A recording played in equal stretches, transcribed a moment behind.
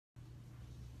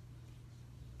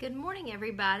Good morning,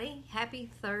 everybody. Happy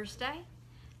Thursday.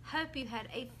 Hope you had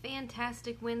a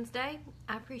fantastic Wednesday.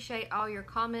 I appreciate all your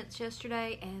comments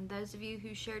yesterday and those of you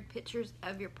who shared pictures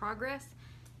of your progress.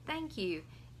 Thank you.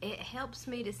 It helps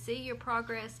me to see your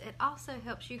progress. It also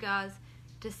helps you guys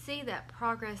to see that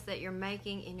progress that you're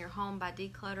making in your home by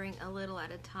decluttering a little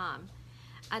at a time.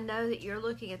 I know that you're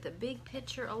looking at the big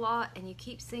picture a lot and you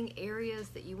keep seeing areas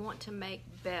that you want to make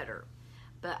better.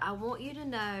 But I want you to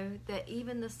know that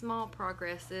even the small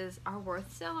progresses are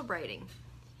worth celebrating.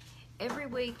 Every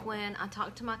week when I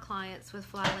talk to my clients with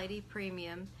Fly Lady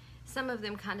Premium, some of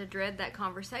them kind of dread that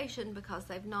conversation because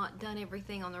they've not done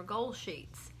everything on their goal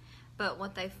sheets. But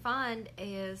what they find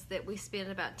is that we spend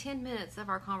about 10 minutes of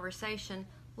our conversation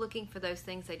looking for those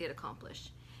things they did accomplish.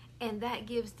 And that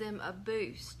gives them a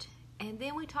boost. And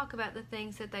then we talk about the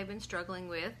things that they've been struggling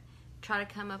with, try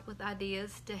to come up with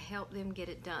ideas to help them get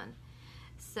it done.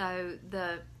 So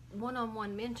the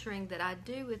one-on-one mentoring that I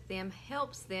do with them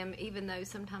helps them, even though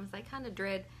sometimes they kind of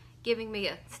dread giving me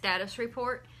a status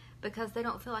report because they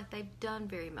don't feel like they've done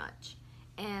very much.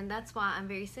 And that's why I'm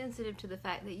very sensitive to the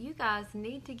fact that you guys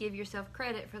need to give yourself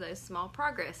credit for those small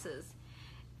progresses,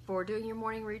 for doing your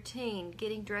morning routine,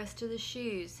 getting dressed to the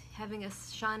shoes, having a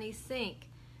shiny sink,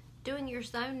 doing your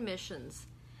zone missions.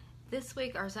 This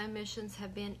week our zone missions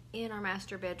have been in our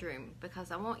master bedroom because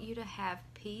I want you to have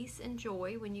peace and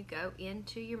joy when you go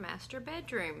into your master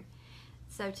bedroom.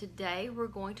 So today we're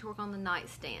going to work on the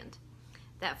nightstand.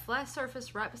 That flat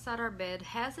surface right beside our bed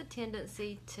has a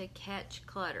tendency to catch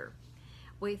clutter.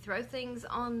 We throw things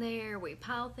on there, we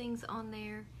pile things on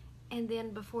there, and then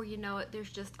before you know it,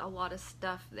 there's just a lot of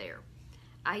stuff there.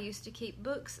 I used to keep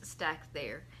books stacked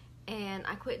there. And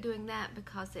I quit doing that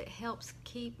because it helps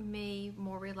keep me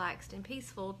more relaxed and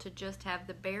peaceful to just have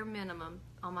the bare minimum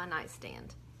on my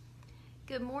nightstand.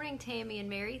 Good morning, Tammy and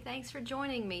Mary. Thanks for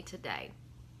joining me today.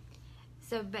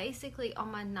 So basically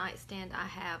on my nightstand I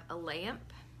have a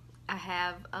lamp. I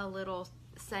have a little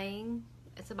saying,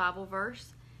 it's a Bible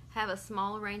verse. I have a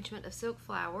small arrangement of silk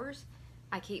flowers.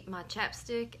 I keep my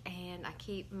chapstick and I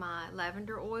keep my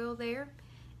lavender oil there.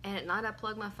 And at night I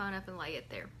plug my phone up and lay it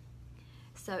there.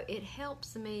 So it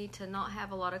helps me to not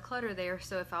have a lot of clutter there,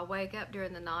 so if I wake up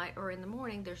during the night or in the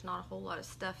morning, there's not a whole lot of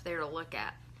stuff there to look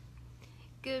at.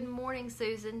 Good morning,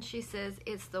 Susan. She says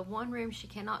it's the one room she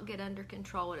cannot get under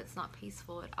control and it's not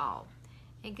peaceful at all.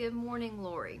 And good morning,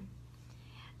 Lori.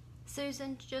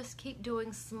 Susan, just keep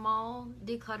doing small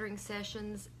decluttering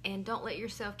sessions and don't let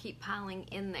yourself keep piling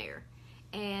in there.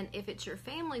 And if it's your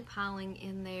family piling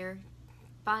in there,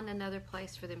 find another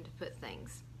place for them to put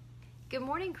things. Good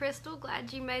morning, Crystal.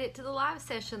 Glad you made it to the live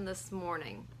session this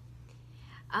morning.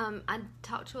 I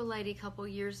talked to a lady a couple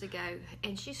years ago,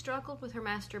 and she struggled with her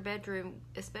master bedroom,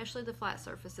 especially the flat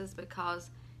surfaces,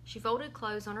 because she folded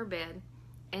clothes on her bed,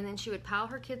 and then she would pile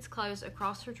her kids' clothes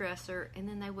across her dresser, and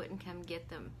then they wouldn't come get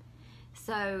them.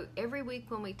 So every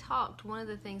week when we talked, one of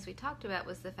the things we talked about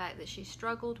was the fact that she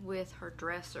struggled with her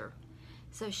dresser.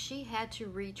 So she had to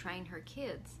retrain her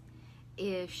kids.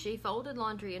 If she folded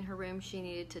laundry in her room, she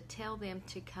needed to tell them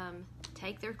to come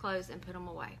take their clothes and put them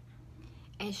away.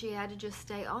 And she had to just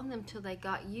stay on them till they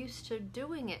got used to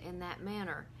doing it in that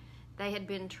manner. They had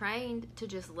been trained to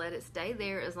just let it stay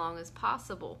there as long as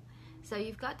possible. So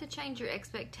you've got to change your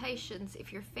expectations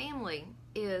if your family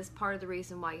is part of the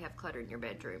reason why you have clutter in your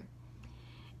bedroom.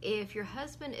 If your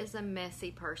husband is a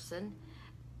messy person,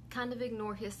 kind of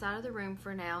ignore his side of the room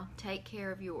for now. Take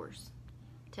care of yours.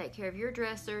 Take care of your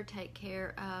dresser, take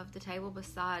care of the table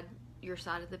beside your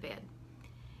side of the bed.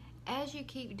 As you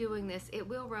keep doing this, it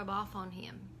will rub off on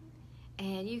him.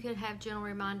 And you can have gentle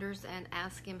reminders and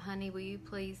ask him, honey, will you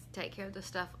please take care of the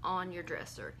stuff on your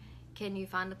dresser? Can you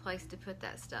find a place to put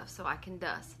that stuff so I can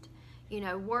dust? You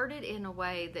know, word it in a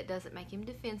way that doesn't make him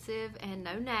defensive and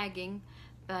no nagging.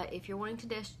 But if you're wanting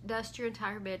to dust your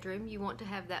entire bedroom, you want to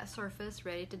have that surface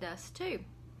ready to dust too.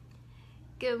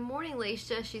 Good morning,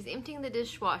 Leisha. She's emptying the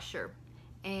dishwasher,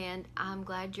 and I'm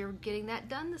glad you're getting that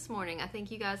done this morning. I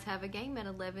think you guys have a game at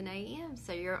 11 a.m.,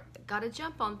 so you're got to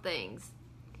jump on things.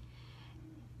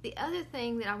 The other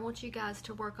thing that I want you guys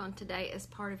to work on today as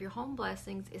part of your home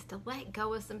blessings is to let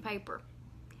go of some paper.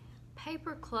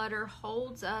 Paper clutter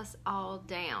holds us all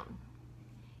down.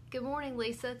 Good morning,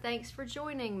 Lisa. Thanks for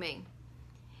joining me.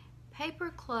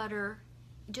 Paper clutter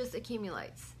just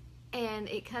accumulates. And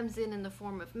it comes in the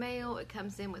form of mail, it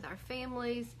comes in with our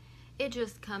families, it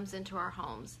just comes into our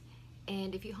homes.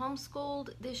 And if you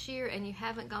homeschooled this year and you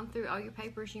haven't gone through all your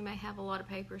papers, you may have a lot of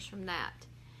papers from that.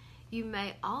 You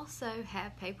may also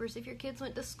have papers if your kids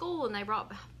went to school and they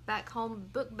brought back home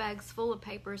book bags full of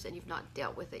papers and you've not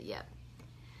dealt with it yet.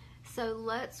 So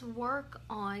let's work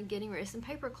on getting rid of some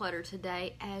paper clutter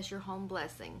today as your home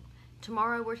blessing.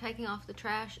 Tomorrow we're taking off the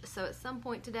trash, so at some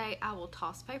point today I will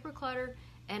toss paper clutter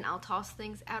and I'll toss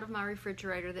things out of my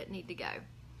refrigerator that need to go.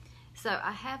 So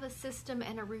I have a system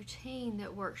and a routine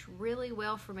that works really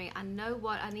well for me. I know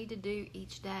what I need to do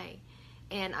each day,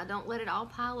 and I don't let it all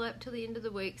pile up till the end of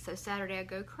the week, so Saturday I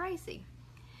go crazy.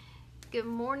 Good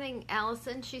morning,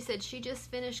 Allison. She said she just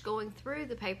finished going through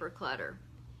the paper clutter,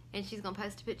 and she's going to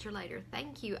post a picture later.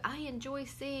 Thank you. I enjoy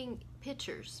seeing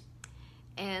pictures.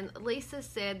 And Lisa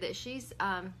said that she's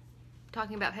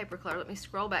talking about paper clutter. Let me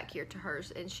scroll back here to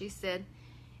hers, and she said,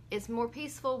 it's more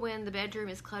peaceful when the bedroom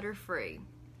is clutter-free.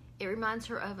 It reminds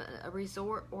her of a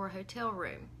resort or a hotel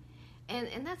room.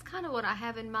 And that's kind of what I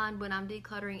have in mind when I'm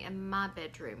decluttering in my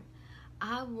bedroom.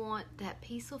 I want that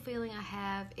peaceful feeling I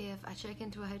have if I check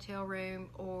into a hotel room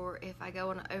or if I go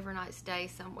on an overnight stay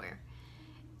somewhere.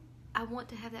 I want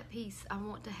to have that peace. I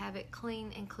want to have it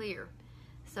clean and clear.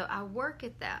 So I work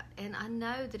at that, and I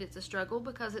know that it's a struggle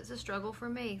because it's a struggle for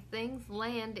me. Things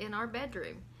land in our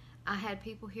bedroom. I had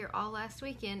people here all last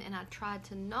weekend, and I tried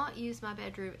to not use my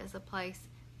bedroom as a place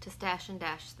to stash and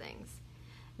dash things.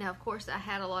 Now, of course, I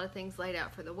had a lot of things laid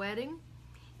out for the wedding,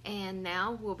 and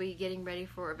now we'll be getting ready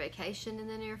for a vacation in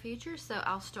the near future, so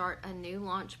I'll start a new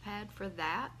launch pad for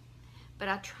that. But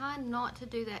I try not to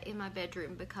do that in my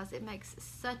bedroom because it makes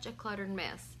such a cluttered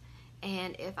mess.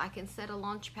 And if I can set a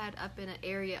launch pad up in an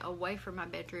area away from my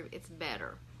bedroom, it's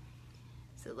better.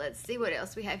 So let's see what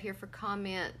else we have here for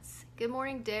comments. Good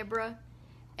morning, Deborah.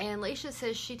 And Leisha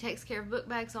says she takes care of book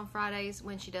bags on Fridays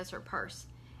when she does her purse.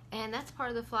 And that's part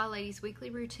of the Fly Ladies weekly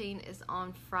routine is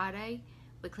on Friday.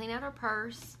 We clean out our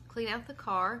purse, clean out the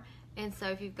car, and so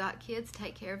if you've got kids,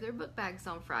 take care of their book bags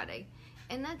on Friday.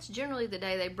 And that's generally the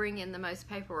day they bring in the most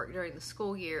paperwork during the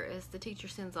school year, as the teacher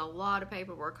sends a lot of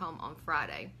paperwork home on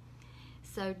Friday.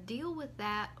 So deal with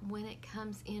that when it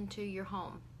comes into your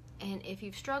home. And if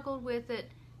you've struggled with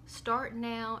it, start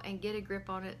now and get a grip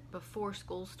on it before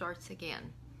school starts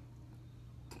again.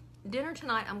 Dinner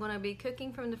tonight, I'm going to be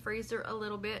cooking from the freezer a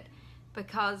little bit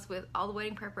because with all the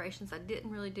wedding preparations, I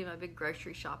didn't really do my big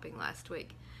grocery shopping last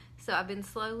week. So I've been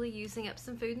slowly using up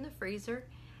some food in the freezer,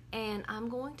 and I'm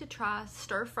going to try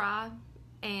stir fry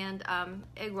and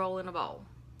egg roll in a bowl,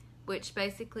 which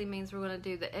basically means we're going to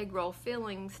do the egg roll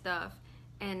filling stuff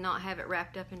and not have it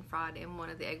wrapped up and fried in one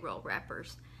of the egg roll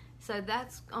wrappers. So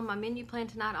that's on my menu plan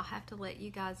tonight. I'll have to let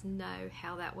you guys know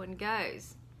how that one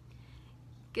goes.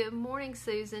 Good morning,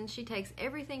 Susan. She takes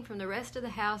everything from the rest of the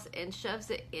house and shoves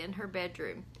it in her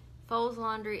bedroom, folds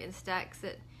laundry and stacks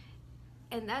it.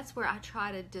 And that's where I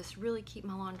try to just really keep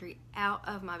my laundry out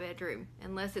of my bedroom,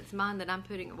 unless it's mine that I'm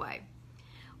putting away.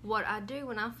 What I do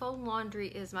when I fold laundry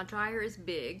is my dryer is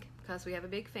big because we have a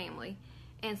big family.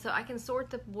 And so I can sort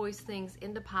the boys' things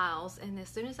into piles, and as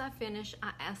soon as I finish,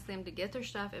 I ask them to get their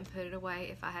stuff and put it away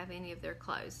if I have any of their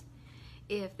clothes.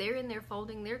 If they're in there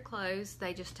folding their clothes,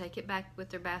 they just take it back with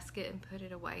their basket and put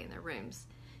it away in their rooms.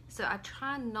 So I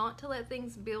try not to let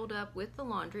things build up with the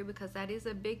laundry because that is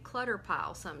a big clutter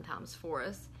pile sometimes for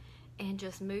us, and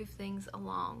just move things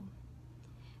along.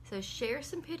 So share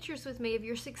some pictures with me of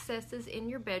your successes in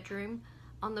your bedroom.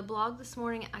 On the blog this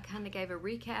morning, I kind of gave a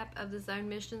recap of the zone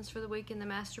missions for the week in the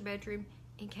master bedroom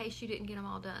in case you didn't get them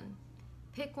all done.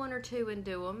 Pick one or two and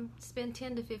do them. Spend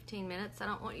 10 to 15 minutes. I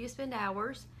don't want you to spend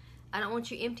hours. I don't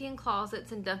want you emptying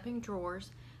closets and dumping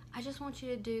drawers. I just want you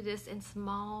to do this in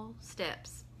small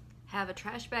steps. Have a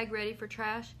trash bag ready for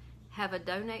trash. Have a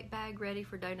donate bag ready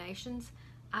for donations.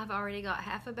 I've already got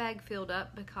half a bag filled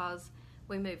up because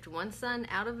we moved one son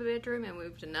out of the bedroom and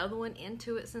moved another one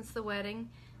into it since the wedding.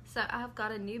 So I've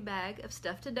got a new bag of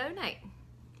stuff to donate,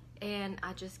 and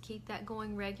I just keep that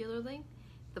going regularly.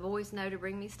 The boys know to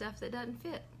bring me stuff that doesn't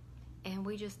fit, and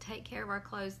we just take care of our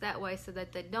clothes that way so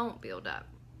that they don't build up.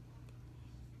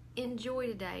 Enjoy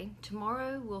today.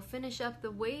 Tomorrow we'll finish up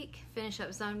the week, finish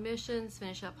up zone missions,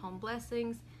 finish up home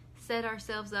blessings, set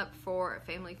ourselves up for a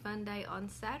family fun day on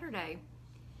Saturday.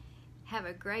 Have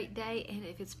a great day, and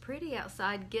if it's pretty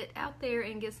outside, get out there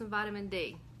and get some vitamin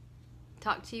D.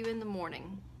 Talk to you in the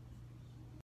morning.